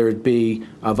 whether it be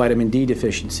a vitamin D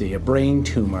deficiency, a brain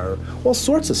tumor, all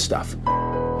sorts of stuff.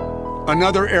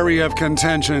 Another area of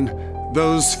contention,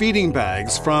 those feeding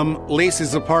bags from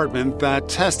Laci's apartment that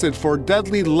tested for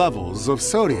deadly levels of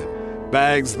sodium,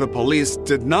 bags the police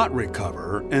did not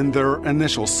recover in their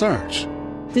initial search.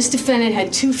 This defendant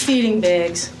had 2 feeding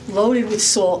bags loaded with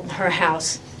salt in her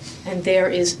house, and there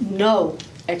is no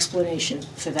explanation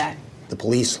for that. The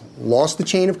police lost the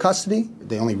chain of custody.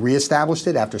 They only reestablished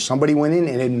it after somebody went in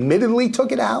and admittedly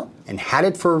took it out and had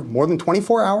it for more than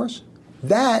 24 hours.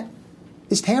 That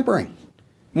is tampering.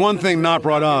 One thing not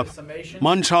brought up,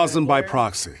 Munchausen by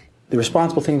proxy. The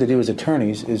responsible thing to do as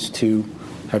attorneys is to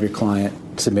have your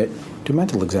client submit to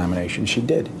mental examination. She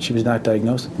did. She was not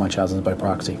diagnosed with Munchausen by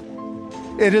proxy.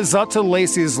 It is up to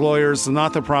Laci's lawyers,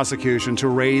 not the prosecution, to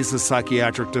raise the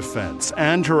psychiatric defense,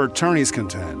 and her attorneys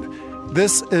contend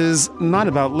this is not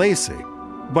about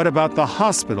Laci, but about the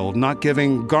hospital not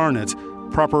giving Garnett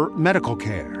proper medical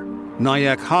care.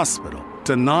 Nyack Hospital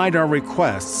denied our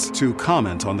requests to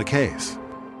comment on the case.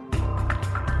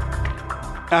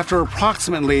 After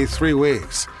approximately 3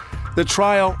 weeks, the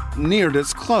trial neared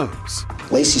its close.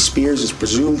 Laci Spears is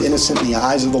presumed innocent in the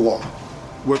eyes of the law.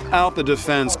 Without the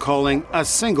defense calling a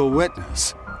single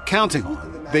witness, counting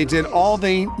on, they did all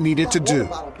they needed to do,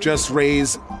 just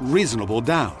raise reasonable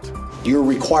doubt. You're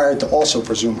required to also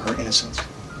presume her innocence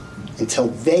until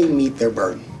they meet their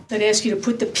burden. I'd ask you to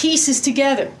put the pieces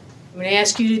together. I'm going to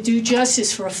ask you to do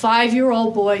justice for a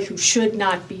 5-year-old boy who should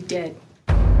not be dead.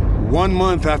 1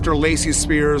 month after Laci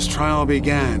Spears' trial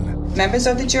began, members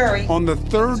of the jury, on the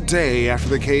 3rd day after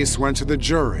the case went to the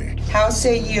jury, how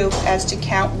say you as to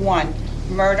count 1,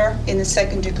 murder in the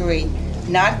 2nd degree,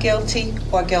 not guilty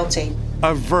or guilty?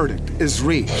 A verdict is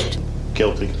reached.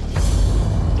 Guilty.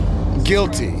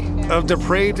 Guilty of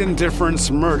depraved indifference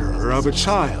murder of a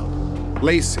child.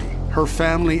 Laci, her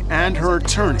family, and her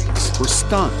attorneys were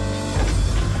stunned.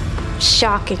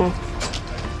 Shocking.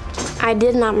 I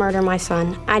did not murder my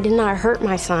son. I did not hurt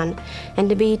my son. And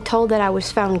to be told that I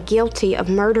was found guilty of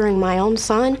murdering my own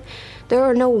son, there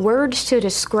are no words to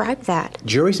describe that.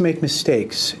 Juries make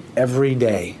mistakes every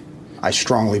day. I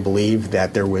strongly believe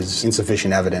that there was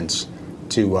insufficient evidence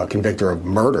to convict her of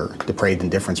murder, depraved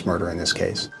indifference murder in this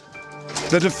case.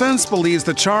 The defense believes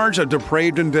the charge of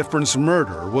depraved indifference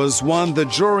murder was one the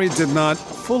jury did not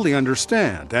fully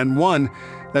understand, and one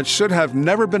that should have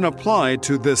never been applied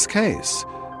to this case.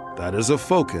 That is a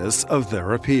focus of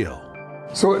their appeal.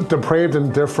 So depraved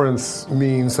indifference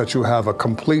means that you have a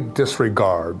complete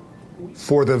disregard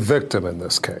for the victim in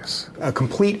this case. A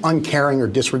complete uncaring or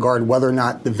disregard whether or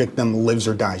not the victim lives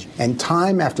or dies. And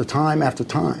time after time after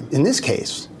time. In this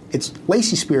case, it's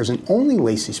Laci Spears and only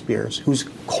Laci Spears who's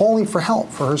calling for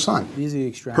help for her son.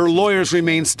 Her lawyers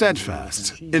remain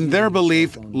steadfast in their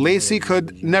belief Laci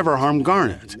could never harm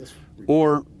Garnett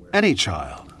or any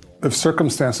child. If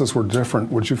circumstances were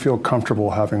different, would you feel comfortable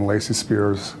having Laci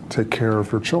Spears take care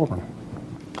of your children?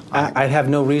 I'd have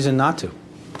no reason not to.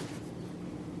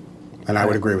 And I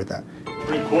would agree with that.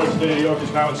 Supreme Court of New York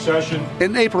is now in session.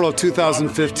 In April of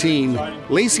 2015,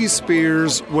 Laci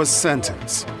Spears was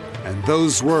sentenced, and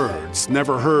those words,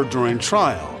 never heard during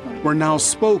trial, were now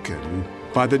spoken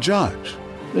by the judge.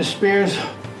 Ms. Spears,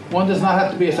 one does not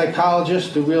have to be a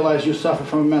psychologist to realize you suffer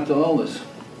from a mental illness,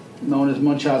 known as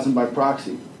Munchausen by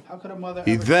proxy.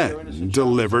 He then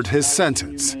delivered his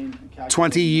sentence,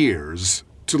 20 years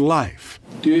to life.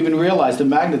 Do you even realize the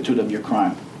magnitude of your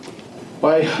crime?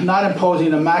 By not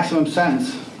imposing a maximum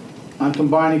sentence, I'm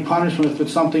combining punishment with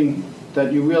something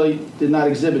that you really did not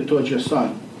exhibit towards your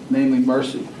son, namely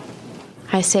mercy.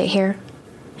 I sit here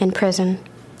in prison,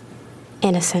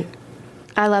 innocent.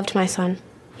 I loved my son.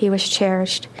 He was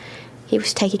cherished. He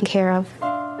was taken care of.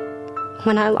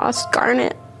 When I lost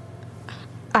Garnett,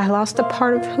 I lost a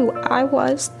part of who I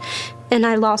was, and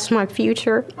I lost my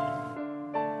future.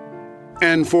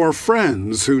 And for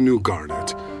friends who knew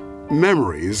Garnett,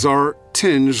 memories are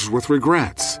tinged with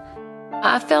regrets.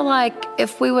 I feel like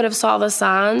if we would have saw the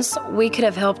signs, we could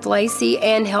have helped Laci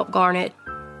and helped Garnett.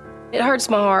 It hurts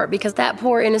my heart because that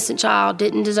poor innocent child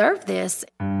didn't deserve this.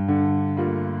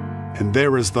 And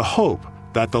there is the hope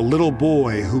that the little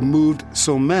boy who moved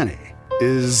so many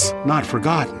is not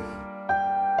forgotten.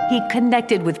 He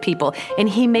connected with people, and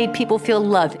he made people feel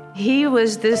loved. He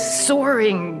was this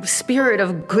soaring spirit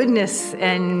of goodness,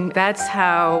 and that's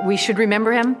how we should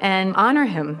remember him and honor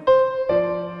him.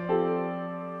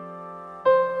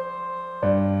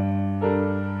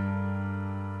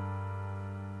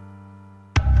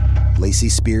 Laci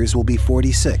Spears will be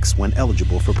 46 when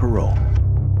eligible for parole.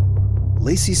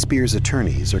 Lacey Spears'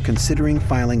 attorneys are considering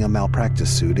filing a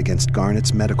malpractice suit against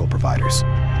Garnett's medical providers.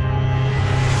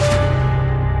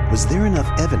 Was there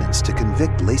enough evidence to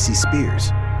convict Lacey Spears?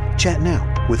 Chat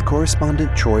now with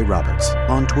correspondent Troy Roberts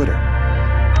on Twitter.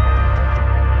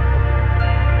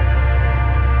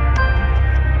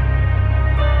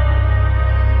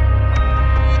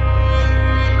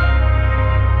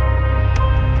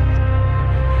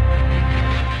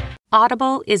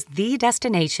 Audible is the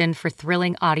destination for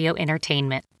thrilling audio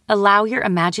entertainment. Allow your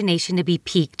imagination to be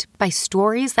piqued by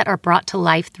stories that are brought to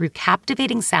life through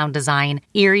captivating sound design,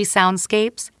 eerie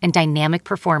soundscapes, and dynamic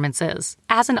performances.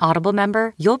 As an Audible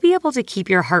member, you'll be able to keep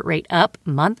your heart rate up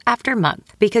month after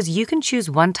month because you can choose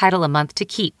one title a month to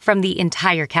keep from the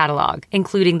entire catalog,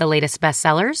 including the latest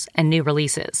bestsellers and new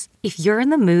releases. If you're in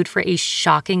the mood for a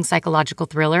shocking psychological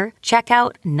thriller, check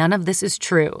out None of This Is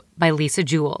True by Lisa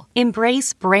Jewell.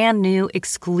 Embrace brand new,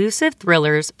 exclusive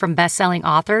thrillers from best-selling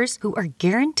authors who are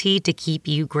guaranteed to keep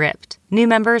you gripped. New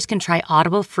members can try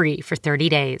Audible free for 30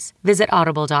 days. Visit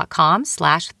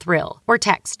audible.com/thrill or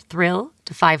text thrill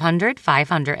to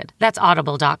 500-500. That's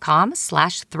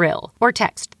audible.com/thrill or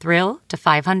text thrill to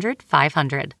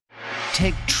 500-500.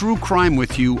 Take true crime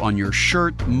with you on your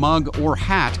shirt, mug, or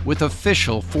hat with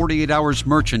official 48 Hours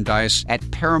merchandise at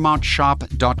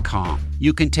ParamountShop.com.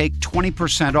 You can take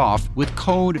 20% off with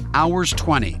code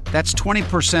HOURS20. That's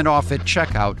 20% off at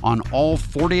checkout on all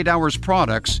 48 Hours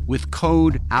products with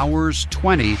code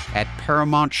HOURS20 at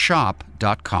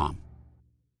ParamountShop.com.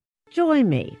 Join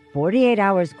me, 48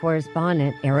 Hours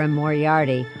correspondent Erin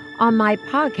Moriarty, on my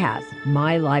podcast,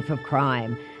 My Life of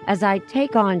Crime, as I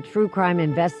take on true crime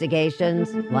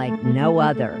investigations like no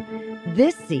other.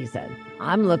 This season,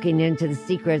 I'm looking into the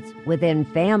secrets within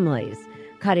families,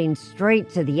 cutting straight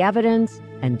to the evidence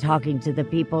and talking to the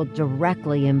people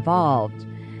directly involved.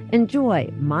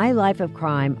 Enjoy My Life of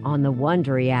Crime on the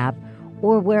Wondery app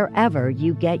or wherever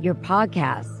you get your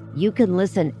podcasts. You can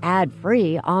listen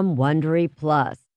ad-free on Wondery Plus.